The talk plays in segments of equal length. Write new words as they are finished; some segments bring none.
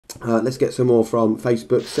Let's get some more from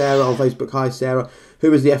Facebook. Sarah on Facebook. Hi, Sarah.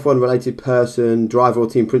 Who was the F1 related person, driver or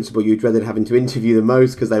team principal you dreaded having to interview the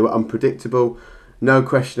most because they were unpredictable? No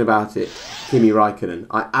question about it, Kimi Räikkönen.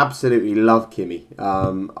 I absolutely love Kimi.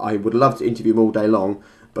 I would love to interview him all day long,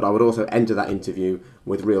 but I would also enter that interview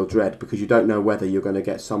with real dread because you don't know whether you're going to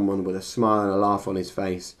get someone with a smile and a laugh on his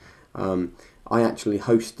face. I actually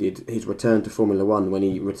hosted his return to Formula One when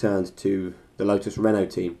he returned to the Lotus Renault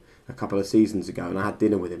team a couple of seasons ago, and I had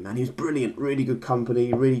dinner with him, and he was brilliant, really good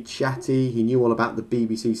company, really chatty. He knew all about the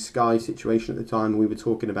BBC Sky situation at the time, and we were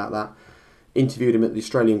talking about that. Interviewed him at the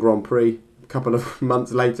Australian Grand Prix a couple of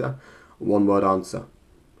months later. One word answer: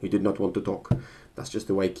 he did not want to talk. That's just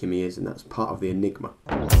the way Kimi is, and that's part of the enigma.